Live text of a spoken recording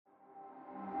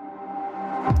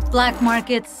Black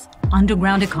markets,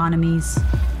 underground economies,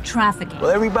 trafficking. Well,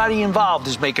 everybody involved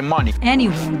is making money.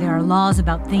 Anywhere there are laws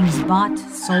about things bought,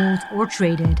 sold, or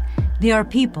traded, there are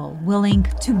people willing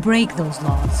to break those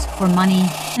laws for money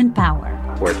and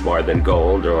power. Worth more than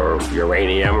gold or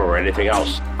uranium or anything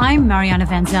else. I'm Mariana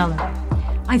Van Zeller.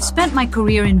 I've spent my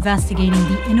career investigating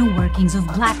the inner workings of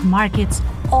black markets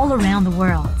all around the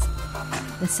world.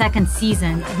 The second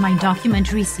season of my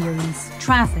documentary series,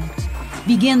 Trafficked,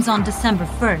 begins on December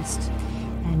 1st,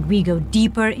 and we go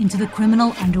deeper into the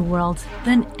criminal underworld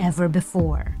than ever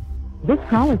before. This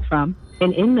call is from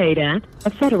an inmate at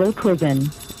a federal prison.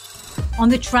 On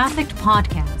the Trafficked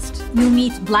podcast, you'll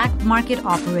meet black market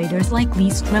operators like Lee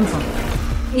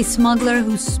Strimple, a smuggler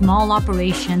whose small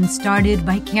operation started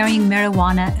by carrying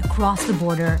marijuana across the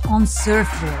border on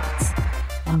surfboards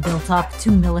and built up to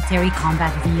military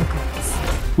combat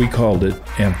vehicles. We called it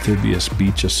amphibious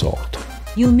beach assault.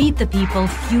 You'll meet the people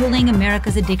fueling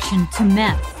America's addiction to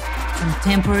meth from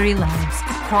temporary labs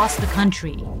across the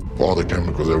country. All the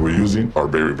chemicals that we're using are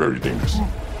very, very dangerous.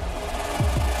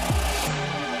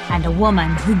 And a woman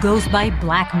who goes by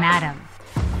Black Madam.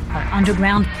 Her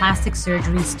underground plastic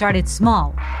surgery started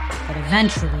small, but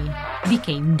eventually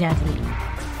became deadly.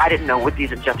 I didn't know what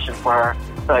these injections were,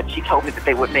 but she told me that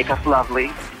they would make us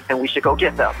lovely and we should go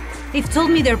get them. They've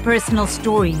told me their personal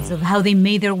stories of how they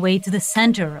made their way to the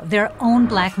center of their own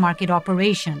black market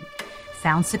operation,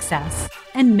 found success,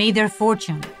 and made their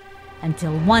fortune,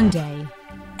 until one day,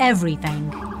 everything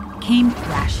came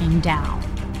crashing down.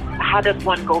 How does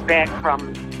one go back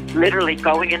from literally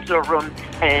going into a room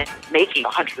and making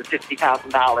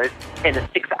 $150,000 in a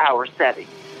 6-hour setting?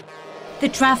 The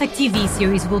Trafficked TV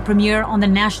series will premiere on the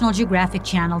National Geographic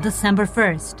Channel December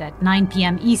 1st at 9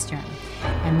 p.m. Eastern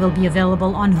and will be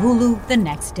available on Hulu the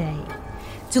next day.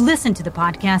 To listen to the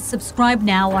podcast, subscribe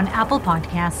now on Apple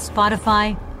Podcasts,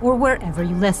 Spotify, or wherever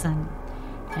you listen.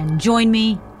 And join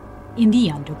me in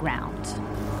the underground.